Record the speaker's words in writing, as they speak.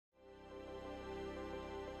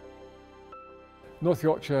North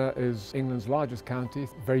Yorkshire is England's largest county,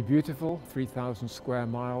 very beautiful, 3,000 square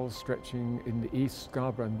miles stretching in the east,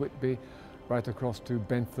 Scarborough and Whitby, right across to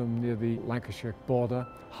Bentham near the Lancashire border.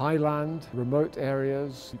 Highland, remote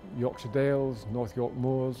areas, Yorkshire Dales, North York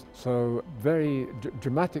Moors, so very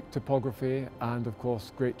dramatic topography and of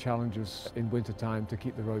course great challenges in winter time to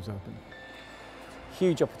keep the roads open.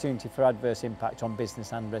 Huge opportunity for adverse impact on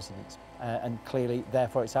business and residents and clearly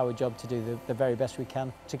therefore it's our job to do the very best we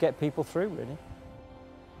can to get people through really.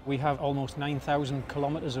 We have almost 9,000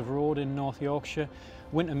 kilometres of road in North Yorkshire.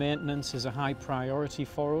 Winter maintenance is a high priority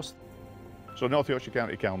for us. So North Yorkshire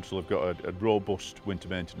County Council have got a robust winter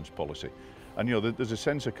maintenance policy, and there's a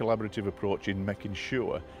sense of collaborative approach in making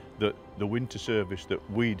sure that the winter service that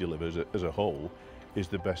we deliver as a whole is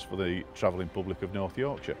the best for the travelling public of North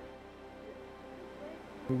Yorkshire.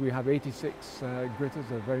 We have 86 gritters,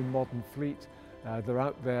 a very modern fleet. They're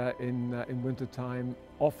out there in winter time,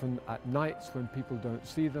 often at nights when people don't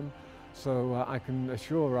see them. So I can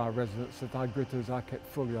assure our residents that our gritters are kept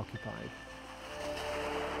fully occupied.